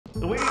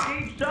We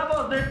need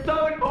shovels. They're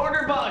throwing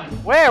hoarder bugs.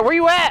 Where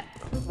you at?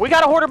 We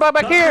got a hoarder bug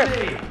back here.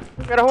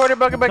 We got a hoarder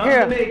bug back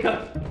here. Come to me.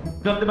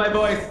 Come to my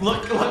boys.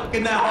 Look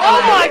in that hole.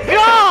 Oh my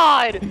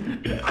God!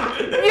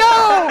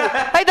 Yo!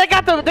 Hey, they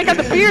got the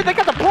beer. They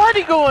got the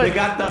party going. They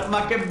got the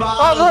fucking balls.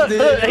 Oh look,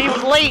 he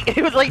was late.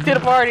 He was late to the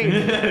party.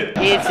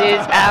 This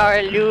is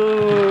our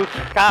Luke.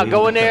 Kyle,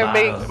 go in there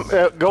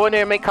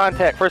and make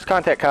contact. First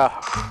contact, Kyle.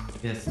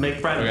 Yes, make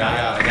friends.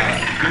 I got it.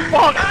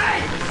 Fuck!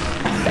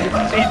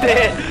 He's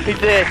dead. He's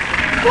dead.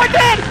 We're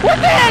dead. We're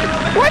dead.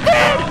 We're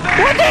dead.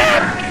 We're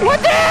dead.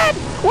 We're dead.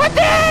 We're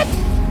dead.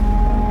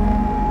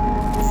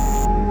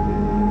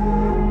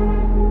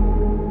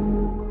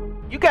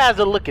 You guys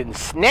are looking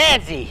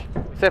snazzy,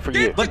 except for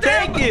you. But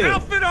thank you.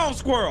 Outfit on,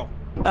 squirrel.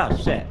 Oh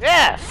shit.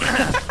 Yeah.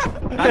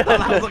 I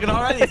thought I was looking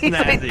already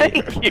snazzy. Thank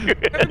you.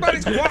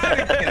 Everybody's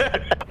quiet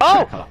again.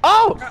 Oh,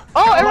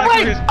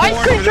 everybody!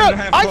 Ice cream truck!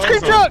 Ice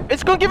cream truck!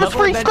 It's gonna give us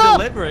free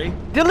stuff!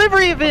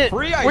 Delivery event!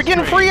 We're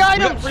getting free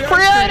items! Free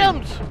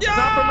items! Yeah!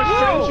 Not from a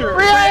stranger!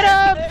 Free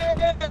items!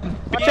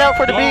 Watch out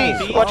for the bees!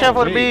 Watch out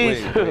for the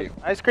bees!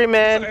 Ice cream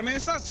man! I mean,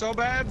 it's not so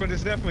bad, but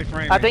it's definitely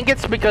framing. I think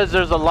it's because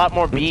there's a lot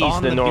more bees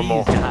than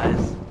normal. Guys.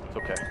 It's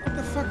okay. What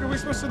the fuck are we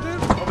supposed to do?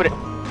 Open it.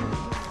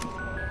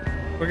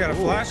 We got a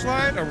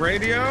flashlight, a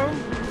radio.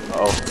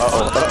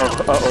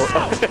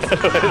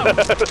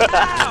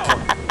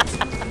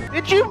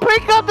 Did you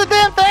pick up the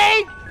damn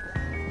thing?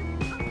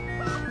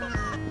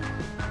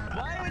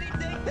 Why would he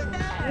take the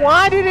net?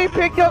 Why did he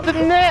pick up the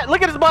net?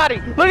 Look at his body!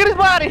 Look at his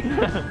body!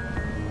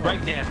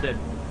 Breakdancing.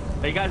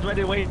 Are you guys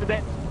ready to wait for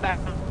that?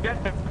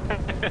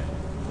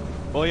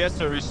 Well, he has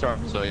to restart,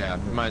 so yeah,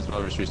 we might as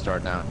well just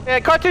restart now. Yeah,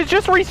 cartoons,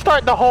 just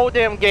restart the whole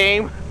damn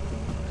game.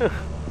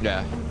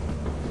 Yeah.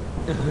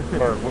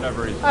 Or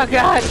whatever he's. Oh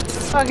god!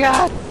 Oh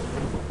god!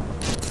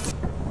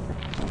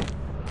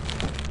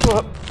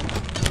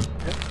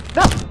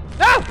 No!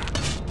 No!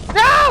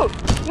 No!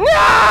 No!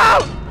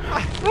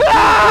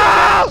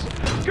 No!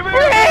 Come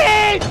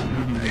here!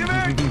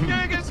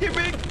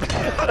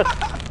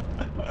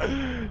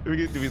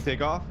 Please! Do we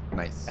take off?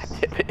 Nice.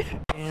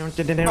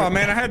 Oh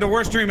man, I had the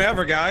worst dream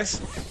ever, guys.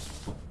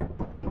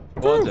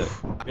 What was it?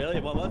 Really?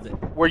 What was it?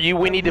 Were you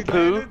Winnie the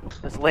Pooh?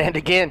 Let's land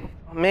again.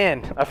 Oh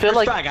man, I feel First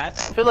like try,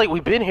 guys. I feel like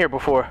we've been here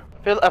before.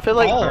 I feel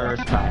like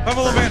First try.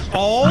 Level event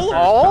all?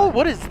 Oh,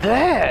 what is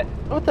that?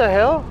 What the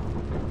hell?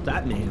 What's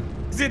that mean?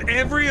 Is it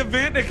every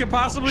event it could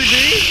possibly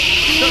be?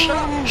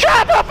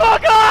 Shut the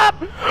fuck up!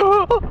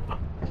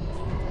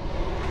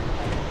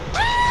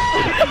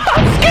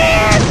 I'm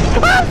scared!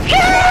 I'm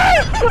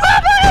scared! I'm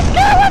fucking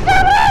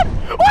scared!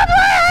 What's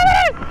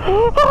happening?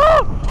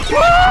 What's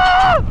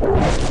happening?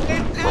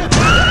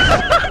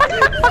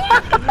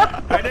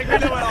 I think we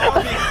know what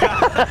all these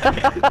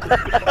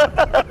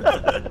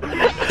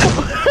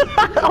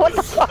What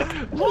the fuck?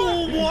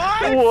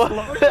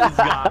 What?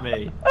 Got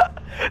me.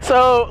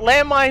 So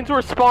landmines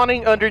were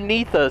spawning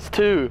underneath us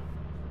too.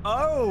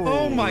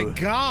 Oh my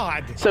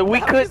god. So we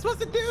What are we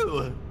supposed to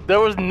do? There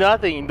was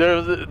nothing.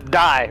 There was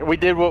die. We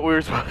did what we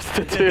were supposed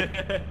to do.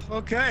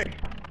 Okay.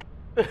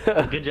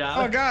 Good job.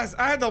 Oh guys,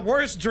 I had the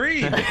worst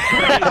dream.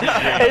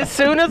 As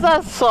soon as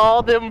I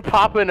saw them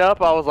popping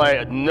up, I was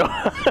like, no.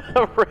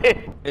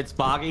 It's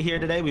foggy here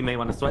today. We may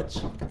want to switch.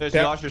 There's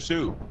you lost your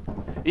suit.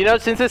 You know,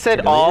 since it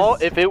said all,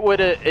 if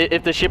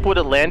the ship would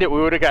have landed, we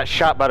would have got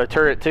shot by the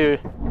turret too.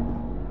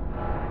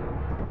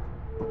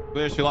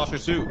 There's you lost your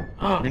suit.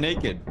 You're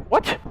naked.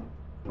 What?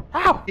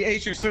 How? He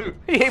ate your suit.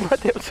 He ate my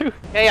damn suit.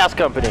 Chaos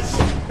Company.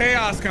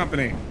 Chaos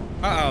Company.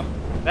 Uh-oh.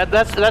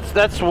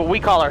 That's what we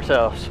call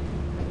ourselves.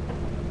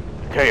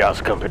 Chaos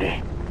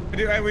Company.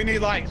 We need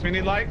lights. We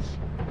need lights.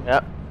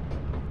 Yep.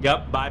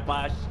 Yep. Buy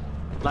flash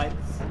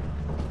lights.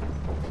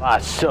 Ah,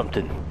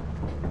 something.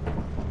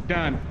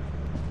 Done.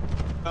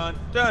 Done.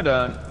 Done.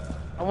 Done.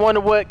 I wonder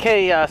what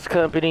Chaos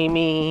Company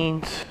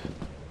means.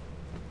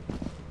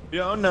 You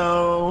don't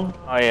know.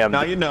 I am.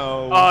 Now you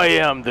know. I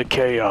am the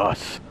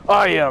chaos.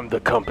 I am the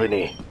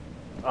company.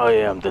 I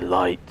am the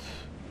lights.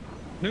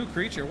 New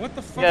creature. What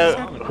the fuck is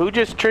happening? Who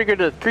just triggered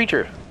a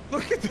creature?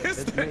 Look at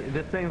this thing.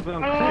 This thing's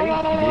going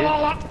crazy, dude.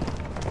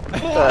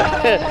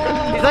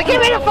 He's like, get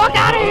me the fuck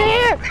out of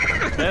here!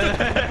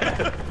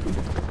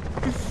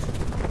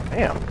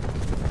 Damn.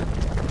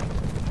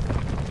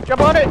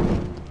 Jump on it!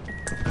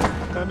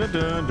 Oh,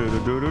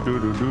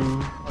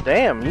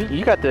 damn,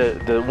 you got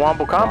the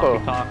wombo combo.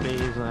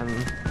 Coffees and...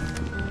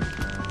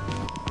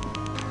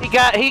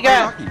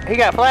 He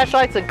got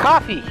flashlights and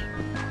coffee.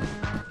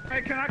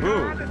 Hey, can I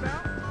go out this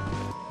out?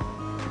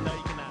 No,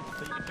 you cannot.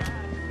 So you can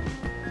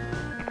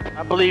try.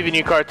 I believe in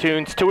you,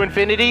 cartoons. To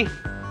infinity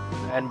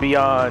and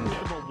beyond.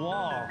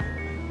 Wall.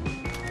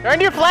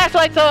 Turn your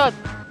flashlights on!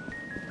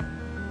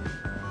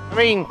 I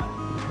mean,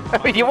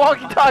 you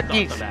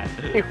walkie-talkies.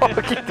 You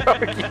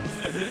walkie-talkies.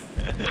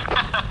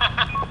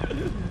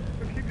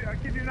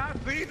 Can you not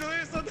see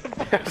this? What the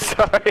fuck? I'm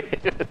sorry.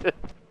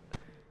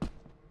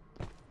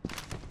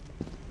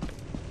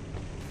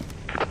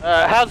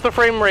 How's the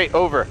frame rate?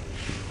 Over.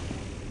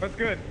 That's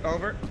good.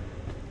 Over.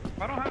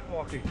 I don't have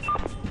walkie.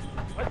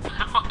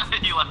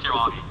 You left your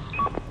walkie.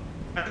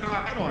 I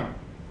had one.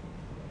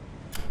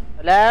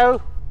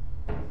 Hello?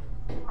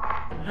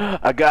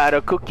 I got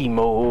a cookie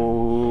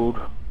mode.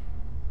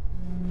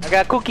 I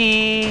got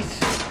cookies.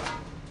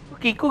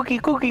 Cookie.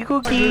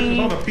 There's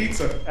on a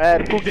pizza. I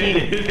had a cookie.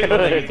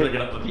 He's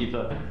looking up a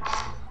pizza.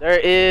 There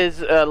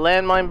is a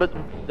landmine but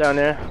down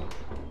there.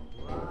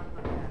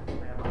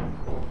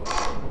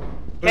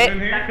 Who's in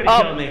here? That could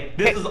have killed me.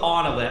 This is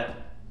on a lip.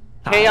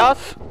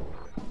 Chaos?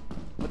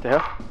 What the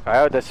hell?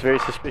 Oh, that's very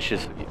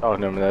suspicious. Oh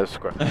no, that's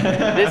square.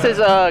 This is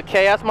a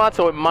chaos mod,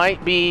 so it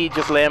might be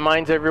just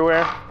landmines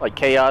everywhere, like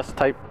chaos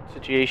type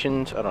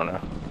situations. I don't know.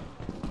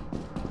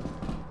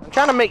 I'm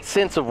trying to make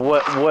sense of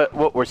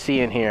what we're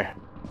seeing here.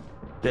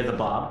 There's a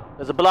blob.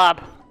 There's a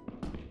blob.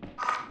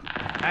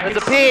 There's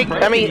a pig.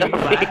 I mean, a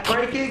pig.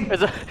 Breaking.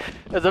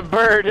 There's a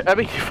bird. I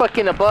mean,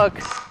 fucking a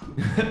bug.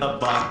 A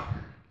bug.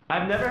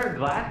 I've never heard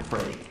glass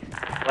break.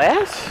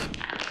 Glass?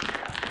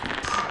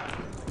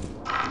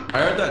 I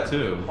heard that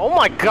too. Oh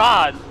my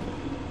god.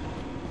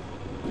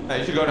 Hey,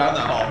 you should go down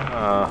that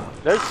hall.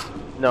 There's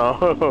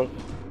no.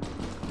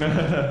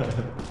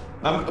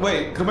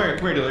 Wait, come here,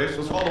 Delirious.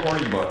 Let's follow the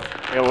warning book.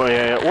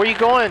 Yeah. Where you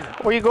going?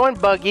 Where you going,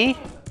 Buggy?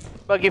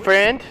 Buggy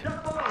friend?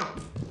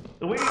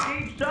 We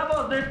need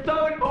shovels. There's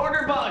so many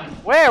hoarder bugs.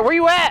 Where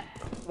you at?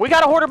 We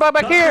got a hoarder bug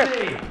back here.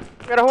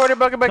 We got a hoarder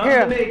bug back here.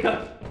 Come to me.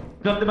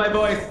 Come to my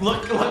voice.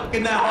 Look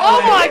in that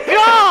Oh hallway. my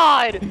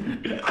god!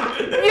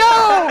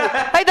 Yo!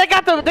 Hey, they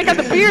got the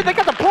beer. They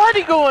got the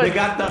party going. They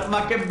got the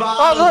fucking Oh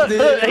bottles,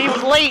 look, he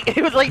was late.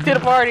 He was late to the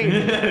party.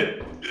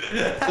 This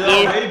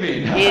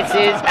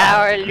is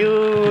our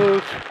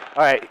loot.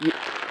 All right,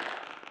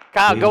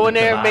 Kyle, go in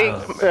there and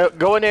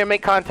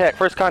make contact.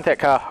 First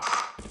contact, Kyle.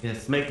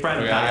 Yes, make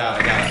friends. Okay,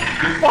 I got it.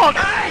 Fuck!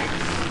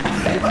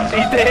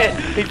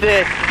 He's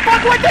dead.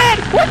 Fuck, we're dead!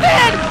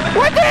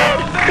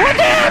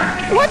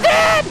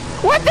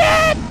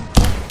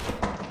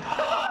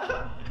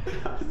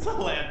 It's a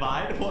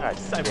landmine. What?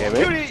 Damn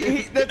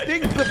it.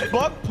 Dude, the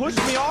bug pushed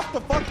me off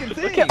the fucking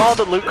thing. Look at all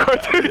the loot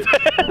cartoons.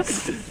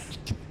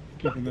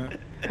 Keeping that.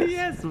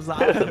 Yes, was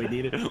awesome. We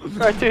needed.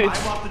 Cartoons.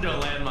 I walked into a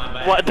landmine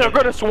by What? They're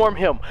gonna swarm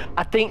him.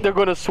 I think they're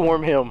gonna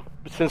swarm him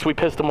since we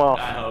pissed him off.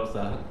 I hope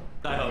so.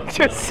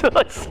 Just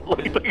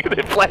look at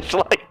the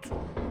flashlight.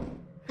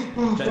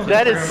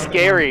 That is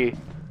scary.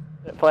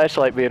 That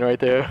flashlight being right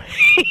there.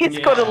 He's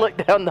gonna look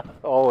down the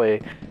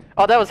hallway.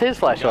 Oh, that was his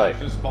flashlight.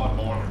 Just spawn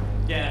more.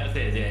 Yeah, that's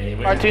it.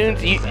 Yeah.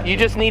 Cartoons, you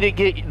just need to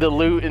get the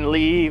loot and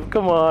leave.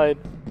 Come on.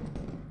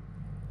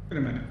 Wait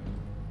a minute.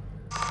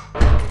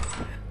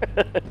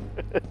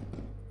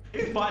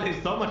 He's finding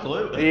so much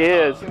loot. He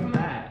is. Look at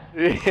that.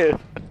 Yeah.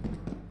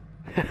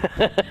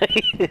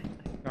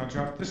 I'll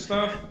drop this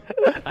stuff.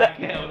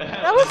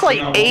 That was like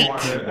 8.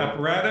 The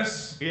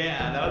apparatus.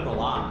 Yeah, that was a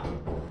lot.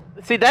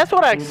 See, that's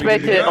what I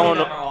expected on.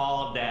 They're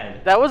all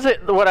dead. That was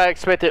what I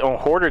expected on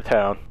Hoarder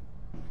Town.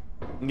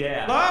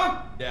 Yeah. Hello?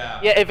 Yeah.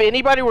 Yeah, if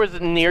anybody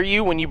was near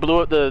you when you blew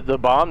up the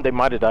bomb, they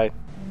might have died.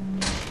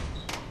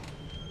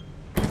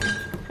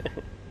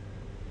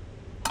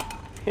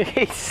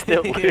 He's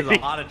still There's a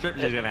lot of trips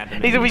he's gonna have to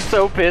make. He's gonna be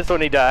so pissed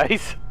when he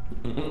dies.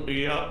 Yep.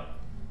 Oh,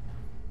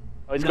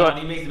 he's No, going. and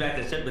he makes it back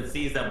to the ship and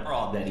sees them we're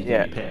all dead. He's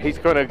Yeah, gonna be pissed. he's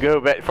gonna go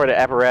back for the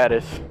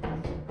apparatus.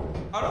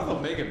 I don't know if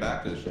he'll make it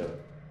back to the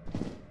ship.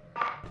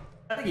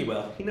 I think he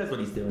will. He knows what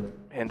he's doing.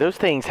 And those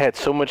things had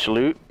so much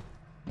loot.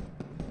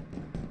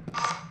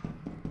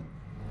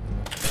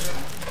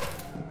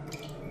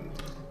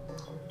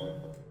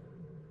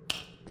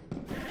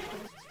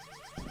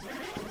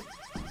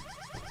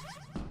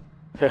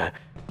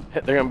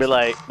 They're gonna be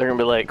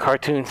like,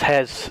 Cartoons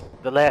has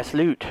the last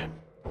loot.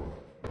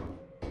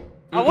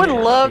 I would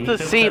love to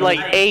see like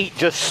 8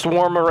 just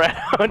swarm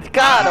around.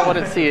 God, I want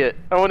to see it.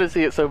 I want to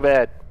see it so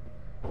bad.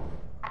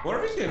 What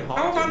if he's getting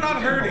How have I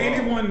not heard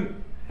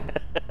anyone?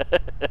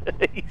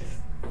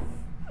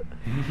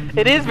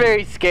 It is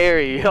very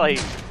scary. Like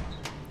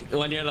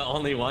When you're the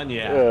only one,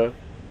 yeah.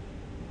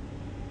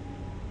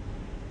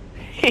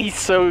 He's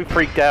so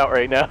freaked out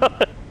right now.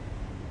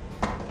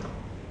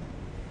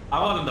 I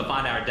want them to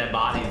find our dead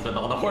bodies with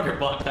all the hoarder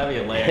bugs. That'd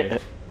be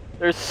hilarious.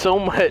 There's so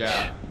much.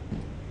 Yeah.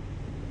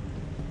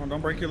 Oh,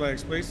 don't break your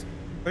legs, please.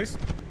 Please.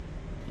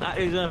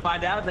 He's gonna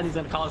find out, then he's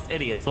gonna call us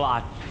idiots.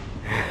 Watch.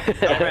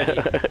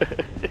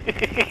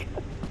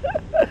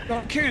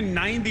 I'm carrying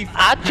 90.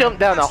 I jumped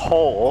down a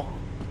hole.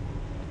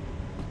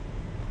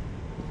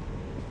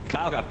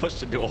 Kyle got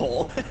pushed into a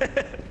hole.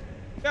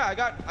 Yeah, I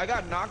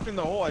got knocked in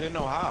the hole. I didn't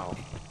know how.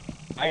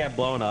 I got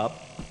blown up.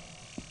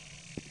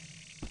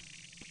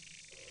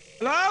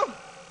 Hello?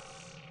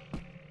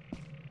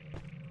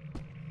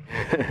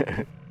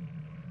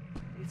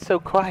 It's so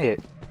quiet.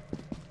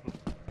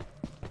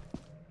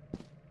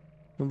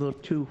 A little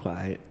too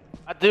quiet.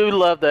 I do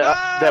love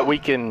that that we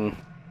can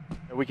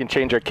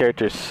change our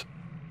characters'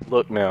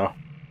 look now.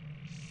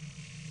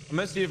 I'm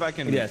gonna see if I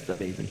can. Yeah, it's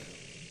amazing.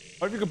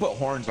 What if you could put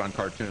horns on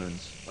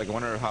cartoons? Like, I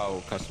wonder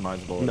how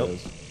customizable it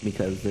is.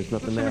 Because there's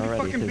nothing There's so there many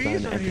already. fucking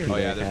bees right here. Oh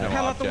yeah, there's no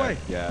Hell out the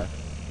object. Yeah.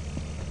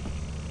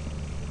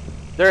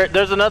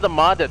 There's another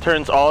mod that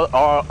turns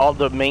all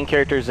the main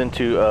characters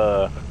into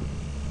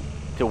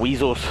to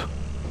weasels.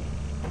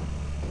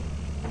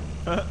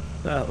 Oh,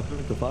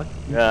 what the fuck?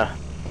 Yeah.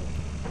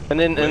 And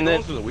then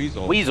Those are the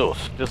weasels.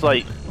 weasels, just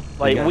like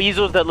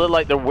weasels that look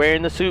like they're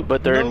wearing the suit,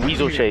 but they're in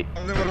weasel shape.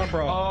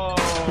 Oh.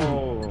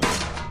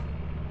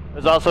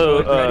 There's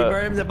also ready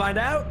for him to find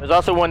out? there's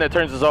also one that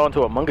turns us all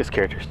into Among Us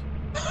characters.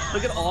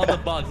 Look at all the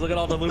bugs. Look at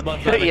all the loot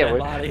bugs on the Yeah, dead we're,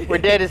 body. we're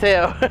dead as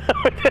hell.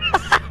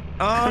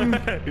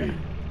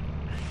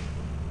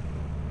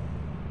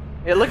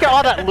 Yeah, look at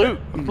all that loot.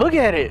 Look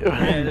at it.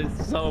 Man,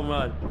 it's so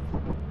much.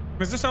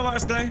 Is this our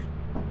last day?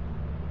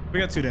 We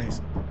got 2 days.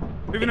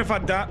 Even if I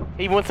die.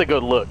 He wants to go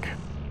look.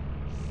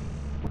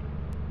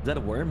 Is that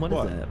a worm? What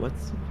is that? What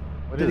is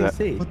did he that?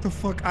 see? What the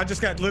fuck? I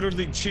just got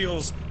literally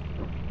chills.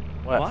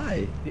 What?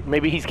 Why?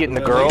 Maybe he's getting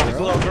the girl. It's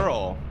a little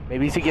girl.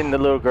 Maybe he's getting the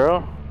little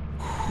girl.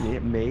 Yeah,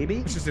 maybe.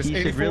 Which is this He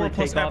should 84 really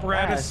plus take off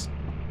apparatus.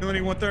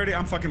 Doing 130.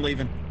 I'm fucking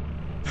leaving.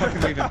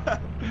 Fucking leaving.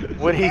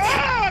 What he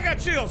Ah, I got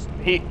chills.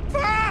 he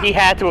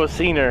had to have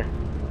seen her.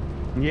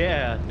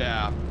 Yeah.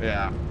 Yeah,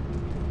 yeah.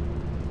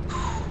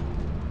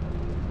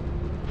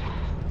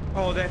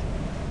 Oh,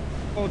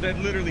 that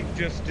literally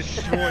just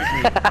destroyed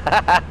me.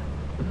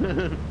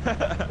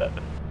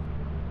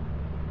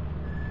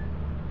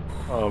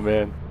 Oh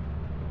man.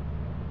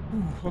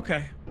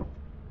 Okay. All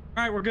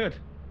right, we're good.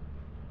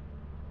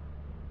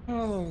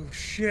 Oh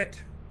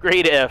shit.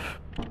 Grade F.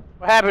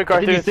 What happened, What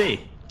did you Cartoon?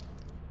 see?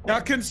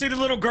 Y'all couldn't see the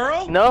little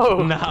girl?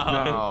 No.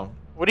 No.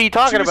 What are you She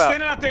talking was about?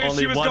 standing out there and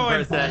Only she was one going.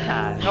 person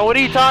has. No, what are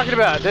you talking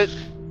about?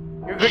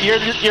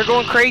 You're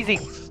going crazy.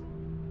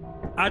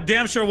 I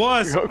damn sure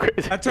was. You're going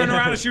crazy. I turned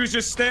around and she was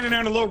just standing there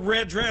in a little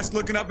red dress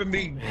looking up at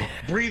me,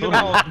 breathing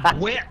all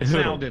wet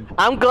sounding.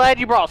 I'm glad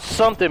you brought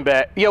something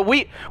back. Yeah,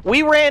 we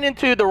ran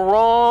into the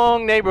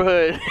wrong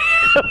neighborhood.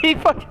 It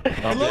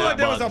looked like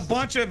there was a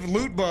bunch of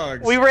loot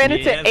bugs. We ran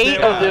into Yes, 8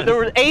 there of them. There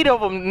were 8 of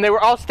them, and they were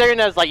all staring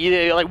at us like,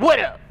 yeah, like what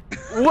up?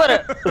 What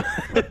up?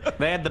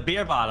 They had the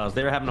beer bottles.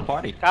 They were having a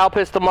party. Kyle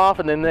pissed them off,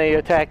 and then they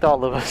attacked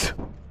all of us.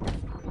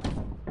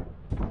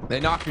 They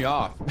knocked me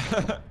off.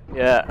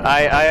 Yeah,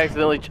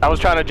 I was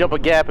trying to jump a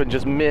gap and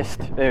just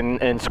missed,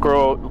 and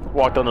Squirrel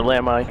walked on the I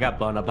landmine. got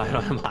blown up by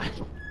a mine.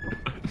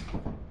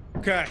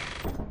 Okay.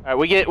 All right,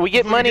 we get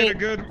money.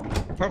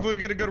 Hopefully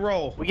we get a good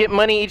roll. We get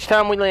money each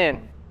time we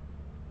land.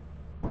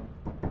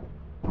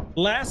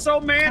 Lasso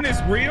Man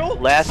is real?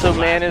 Lasso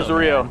Man is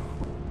real.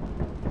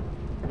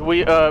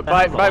 We buy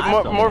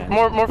Lasso Man.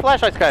 more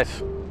flashlights, guys.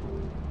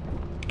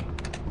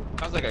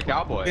 Sounds like a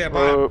cowboy. Yeah,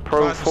 buy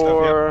Pro some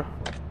 4.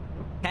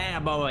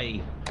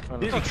 Cowboy.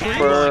 Stuff, yeah. Trees?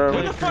 Firm.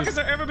 When the fuck has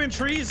there ever been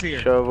trees here?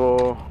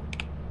 Shovel.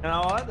 You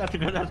know what? That's a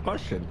good ass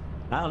question.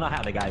 I don't know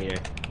how they got here.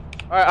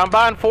 All right, I'm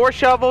buying 4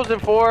 shovels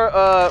and 4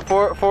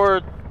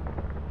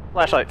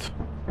 flashlights.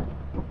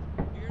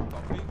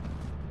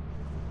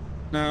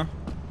 No.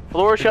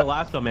 Floor There's a shovel.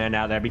 Lasso Man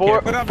out there. Be 4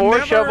 careful. But I've 4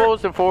 never-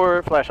 shovels and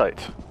 4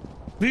 flashlights.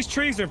 These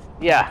trees are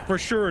Yeah. for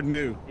sure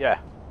new. Yeah.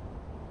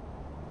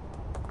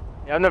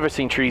 Yeah, I've never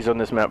seen trees on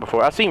this map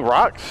before. I've seen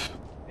rocks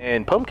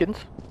and pumpkins.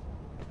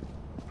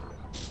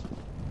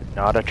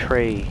 Not a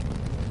tree.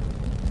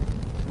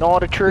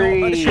 Not a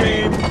tree. Not a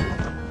tree.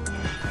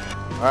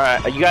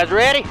 Alright, are you guys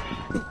ready?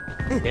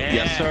 Yeah.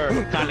 Yes,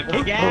 sir. Time to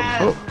kick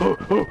ass.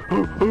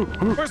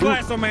 Where's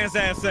Lasso Man's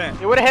ass at?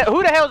 Yeah,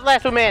 who the hell's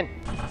Lasso Man?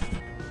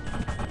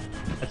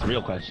 That's a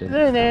real question.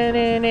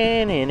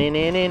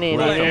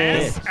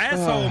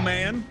 Asshole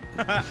Man.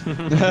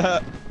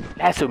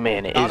 Lasso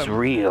Man is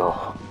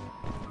real.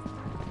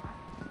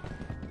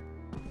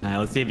 Alright,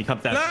 let's see if he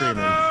comes out screaming.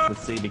 Lava!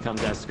 Let's see if he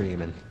comes out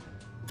screaming.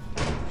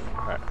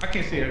 I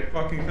can't see a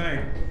fucking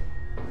thing.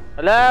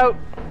 Hello?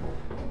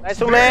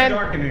 Lasso Very Man?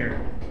 dark in here.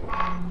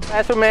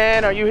 Lasso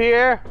Man, are you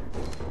here?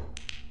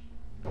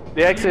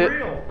 The exit.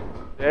 Real.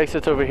 The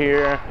exit's over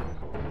here.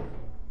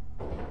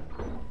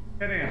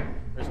 Get in.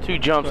 There's 2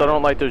 jumps. I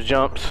don't like those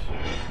jumps.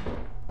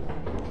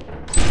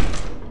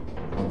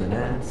 Holding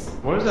ass.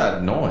 What is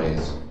that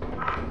noise?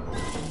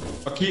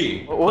 A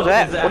key. What was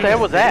that? What the hell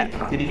was that?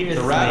 Did you hear It's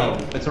a the rattle.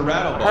 snake? It's a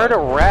rattle. I heard a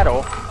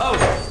rattle.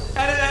 Oh,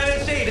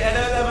 and a shade,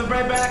 and a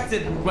Brad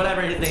Braxton,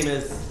 whatever his name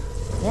is.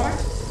 What?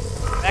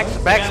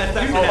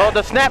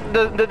 The snap,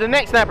 the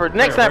neck snapper, the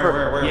neck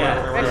snapper.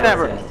 Yeah, Neck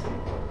snapper.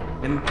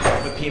 And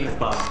the penis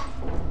bomb.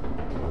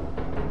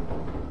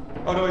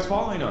 Oh no, he's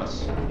following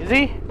us. Is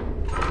he?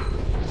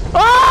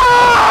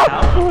 Ah!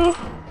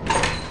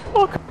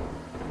 Look.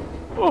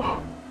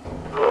 Oh.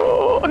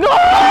 Oh, no!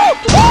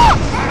 Ah!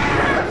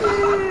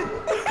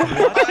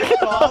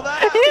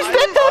 He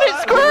stepped on it,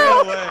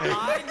 squirrel!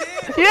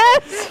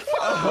 Yes!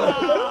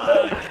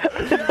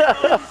 Is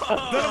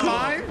that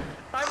mine?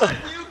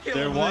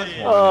 There was one.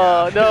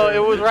 Oh, no, it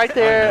was right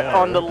there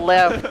on the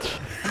left.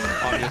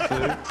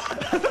 Obviously.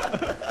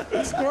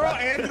 Squirrel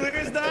and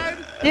Glitters died?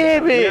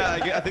 Damn it!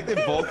 Yeah, I think they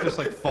both just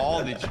like fall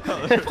on each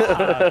other.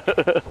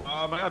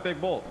 I got a big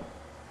bolt.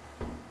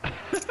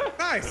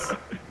 Nice.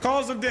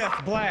 Cause of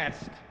death,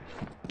 blast.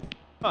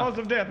 Cause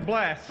of death,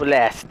 blast.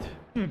 Blast.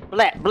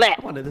 Blat, blat.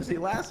 I wanted to see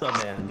Lasso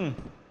Man.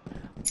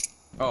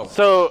 Oh.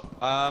 So,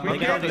 We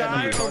Make can't it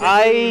die or we lose.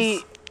 I...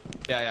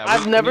 Yeah,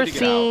 I've we never need to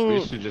get out. seen-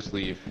 We should just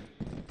leave.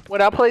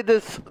 when I played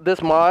this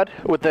mod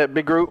with that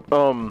big group,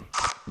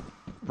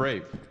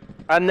 Brave.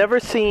 I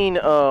never seen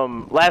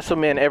Lasso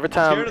Man. Every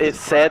time it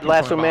said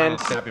Lasso Man,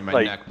 My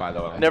like neck, by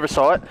the way. never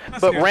saw it.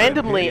 But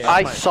randomly,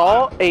 I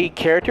saw a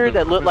character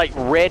that looked like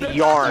Red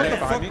Yarn. He's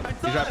right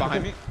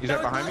behind me. He's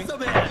right behind me.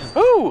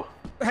 Ooh!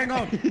 Hang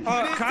on.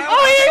 Kyle.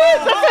 Oh, he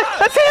is!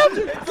 That's him!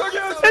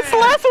 It's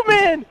Lasso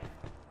Man!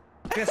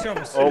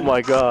 Oh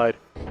my god.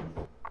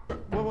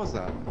 What was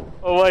that?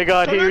 Oh my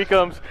god, here he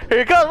comes. Here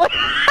he comes!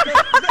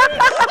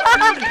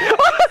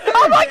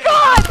 Oh my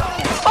god!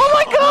 Oh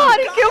my god!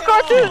 He killed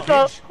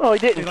Cartoons! Oh, he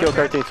didn't kill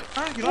Cartoons.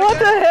 What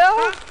the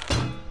hell?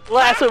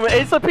 Lasso Man,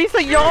 it's a piece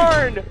of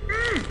yarn!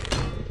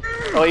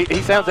 Oh,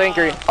 he sounds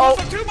angry. Oh!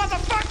 Kill him,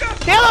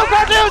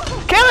 Cartoons!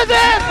 Kill his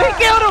ass! He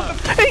killed him!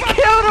 He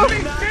killed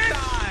him!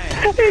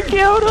 He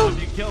killed him!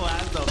 You kill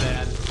Lasso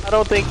Man. I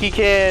don't think he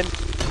can.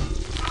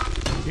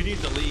 He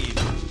needs to lead.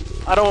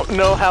 I don't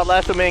know how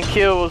Lasso Man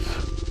kills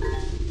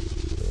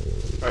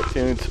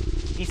Cartoons.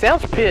 He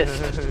sounds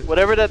pissed.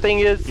 Whatever that thing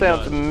is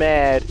sounds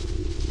mad.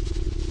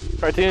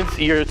 Cartoons,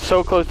 you're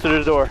so close to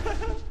the door.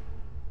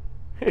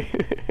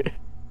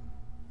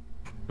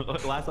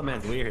 Lasso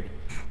Man's weird.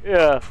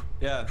 Yeah.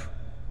 Yeah.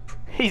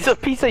 He's a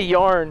piece of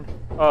yarn.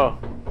 Oh.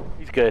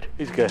 He's good.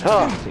 He's good.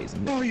 Oh,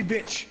 Oh, you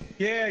bitch.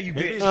 Yeah, you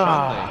bitch.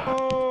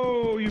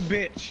 Oh, you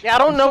bitch. yeah, I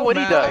don't know what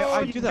he mad. does.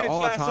 I do that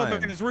all the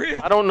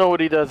time. I don't know what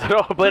he does at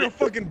all, You're but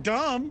fucking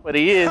dumb. but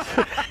he is.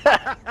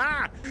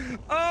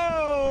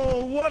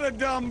 Oh, what a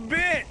dumb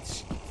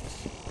bitch.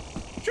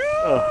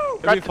 Oh.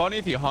 It'd be funny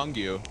if he hung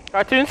you.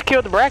 Cartoons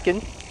killed the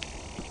Bracken.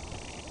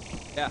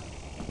 Yeah.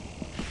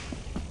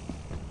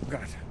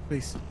 God,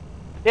 please.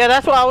 Yeah,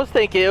 that's what I was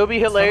thinking. It would be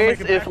hilarious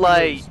make it if, back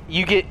like, with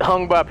you get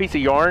hung by a piece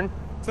of yarn.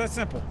 It's that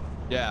simple.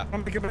 Yeah.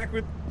 I'm gonna get back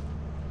with.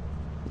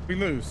 We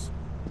lose.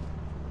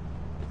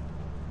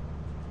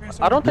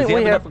 I don't think Does he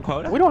we have have. enough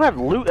quota? We don't have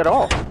loot at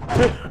all.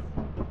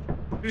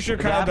 Pretty sure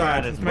Kyle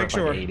died. Let's make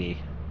sure. 80.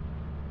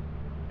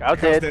 Kyle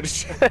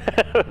Kyle's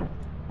dead.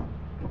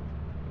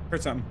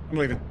 Heard something. I'm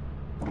leaving.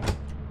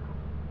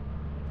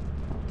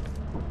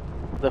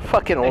 The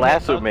fucking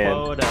Lasso Man.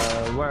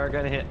 Quota. We're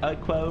gonna hit a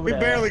quota. We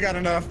barely got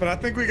enough, but I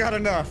think we got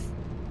enough.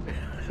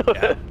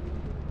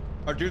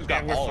 Our dude's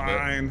got We're all of it.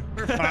 fine.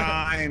 We're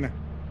fine.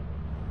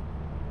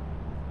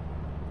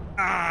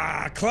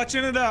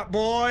 Clutching it up,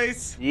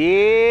 boys.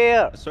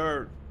 Yeah.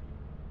 Sir.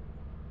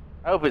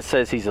 I hope it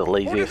says he's the What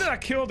laziest. did I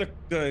kill the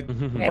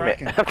Damn it,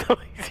 Bracken? I'm the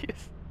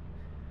laziest.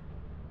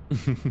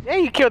 Yeah,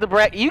 you killed the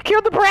Bracken. You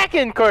killed the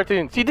Bracken,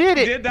 Cartoons. You did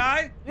He it. did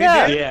die? He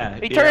Yeah. did? Yeah.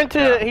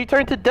 He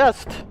turned to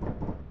dust.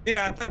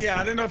 Yeah, I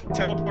didn't know if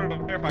teleported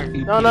on there.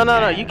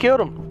 No. You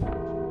killed him.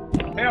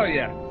 Hell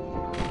yeah.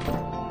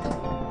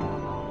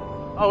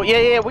 Oh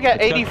yeah. We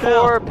got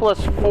 84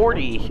 plus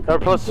 40 or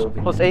plus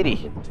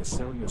 80. To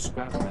sell your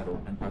scrap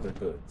metal and other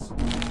goods.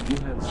 You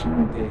have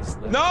 0 days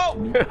left No! to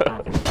meet the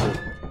target quota.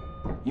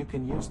 You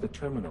can use the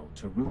terminal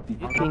to route the.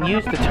 You can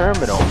use the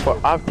terminal for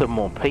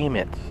optimal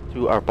payments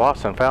to our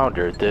boss and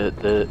founder.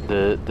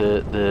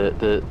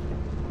 The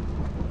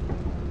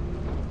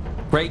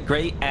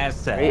Great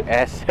asset. great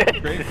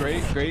asset.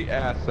 Great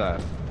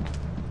asset.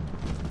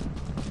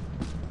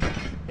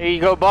 Here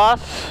you go,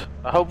 boss.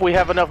 I hope we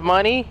have enough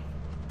money.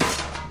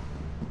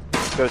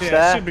 Go Yeah, it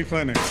staff. should be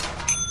plenty.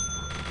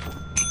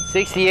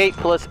 68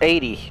 plus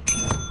 80.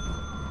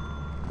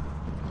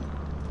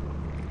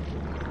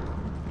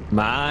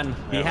 Man,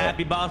 be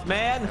happy, boss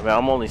man. I mean,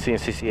 I'm only seeing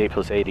 68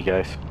 plus 80,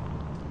 guys.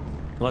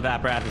 Well,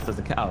 that practice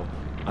doesn't count.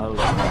 Oh.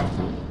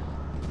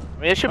 I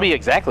mean, it should be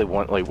exactly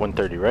like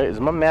 130, right? Is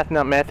my math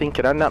not mathing?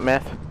 Can I not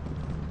math?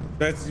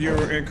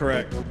 You're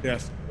incorrect.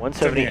 Yes.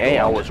 178.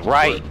 I was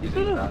right.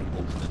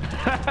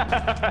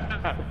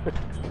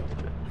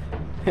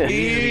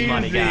 Easy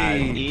money,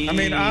 guys. Easy. I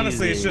mean,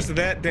 honestly, it's Easy. just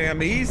that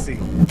damn easy.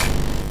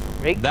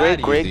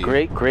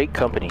 Great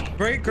company.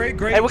 Great.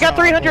 Hey, we got job,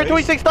 boys.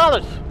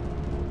 $326.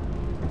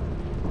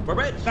 We're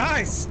rich.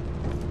 Nice.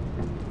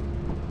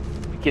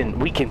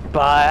 We can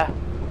buy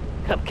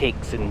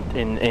cupcakes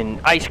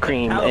and ice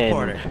cream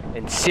Teleporter.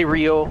 and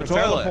cereal.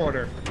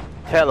 Teleporter.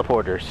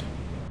 Teleporters.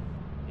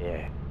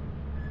 Yeah.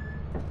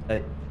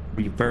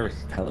 Reverse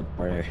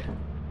teleporter.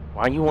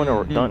 Why you want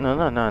to? No.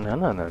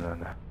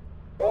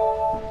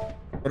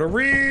 Would have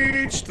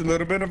reached a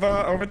little bit of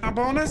a overtime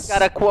bonus.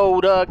 Got a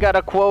quota.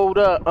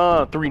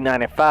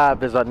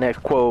 $395 is our next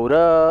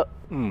quota.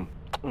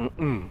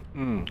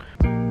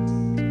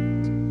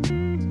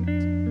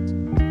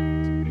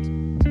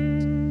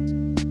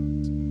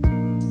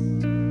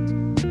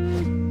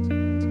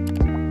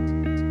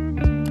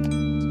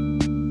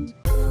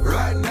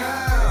 Right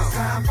now, it's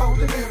time for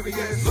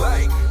delirious.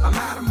 Like, I'm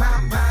out of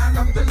my mind,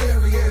 I'm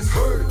delirious.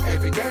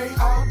 Every day,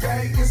 all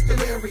day, it's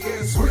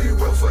delirious. We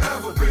will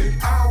forever be.